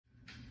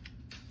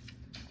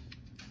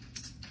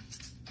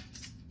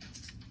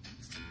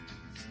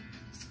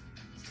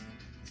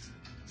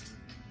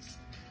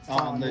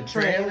On the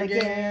trail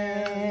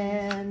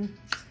again.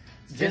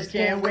 Just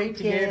can't wait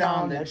to get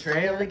on the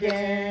trail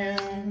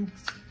again.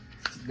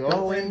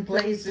 Going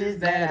places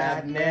that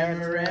I've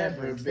never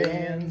ever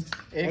been.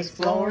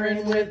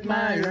 Exploring with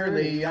my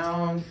early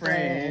on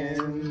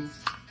friends.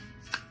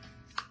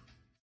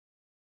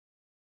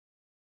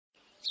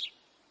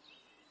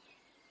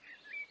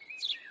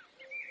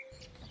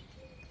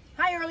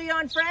 Hi, Early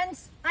On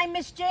friends. I'm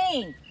Miss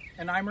Jane.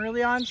 And I'm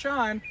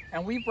EarlyONShaun,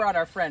 and we brought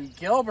our friend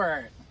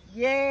Gilbert.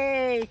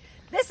 Yay!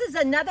 This is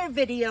another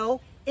video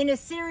in a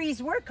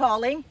series we're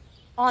calling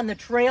On the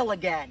Trail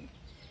Again.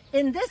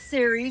 In this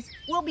series,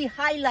 we'll be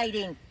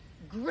highlighting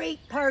great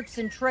parks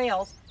and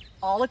trails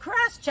all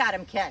across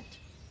Chatham-Kent.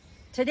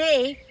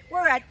 Today,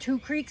 we're at Two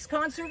Creeks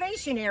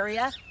Conservation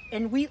Area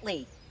in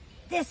Wheatley.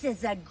 This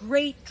is a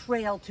great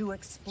trail to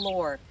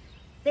explore.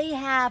 They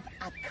have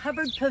a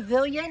covered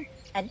pavilion,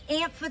 an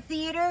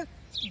amphitheater,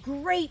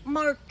 great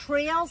marked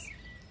trails,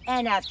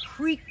 and a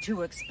creek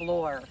to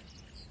explore.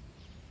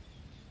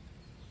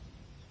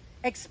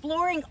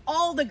 Exploring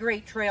all the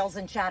great trails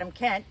in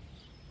Chatham-Kent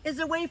is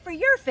a way for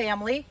your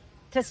family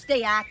to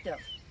stay active.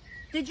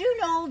 Did you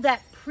know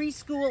that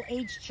preschool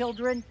age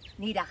children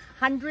need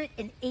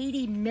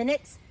 180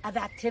 minutes of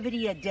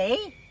activity a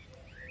day?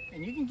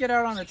 And you can get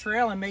out on the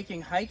trail and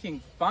making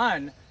hiking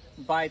fun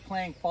by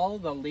playing Follow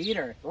the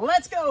Leader.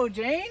 Let's go,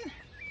 Jane!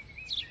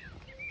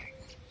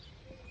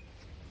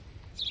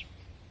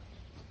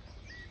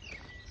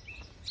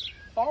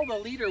 Follow the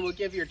Leader will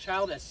give your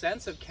child a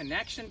sense of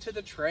connection to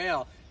the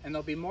trail, and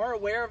they'll be more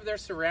aware of their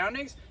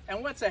surroundings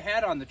and what's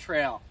ahead on the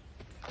trail.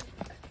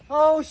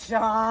 Oh,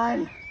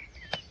 Sean.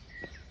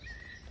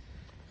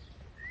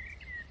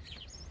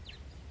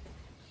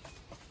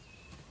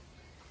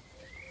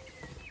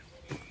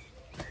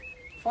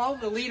 Follow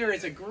the Leader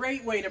is a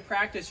great way to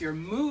practice your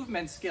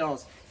movement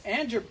skills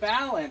and your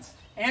balance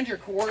and your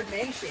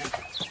coordination.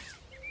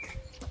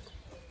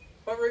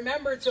 But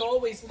remember to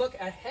always look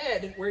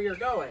ahead where you're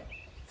going.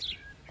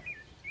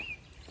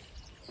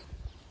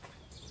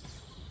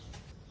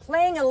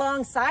 Playing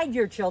alongside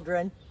your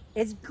children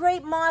is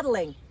great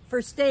modeling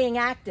for staying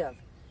active.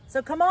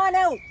 So come on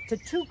out to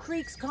Two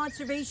Creeks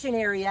Conservation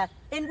Area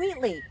in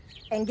Wheatley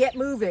and get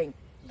moving,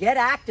 get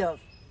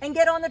active, and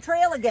get on the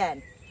trail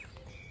again.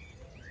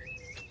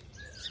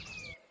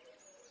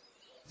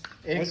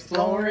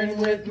 Exploring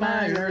with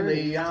my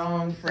early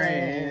on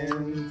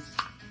friends.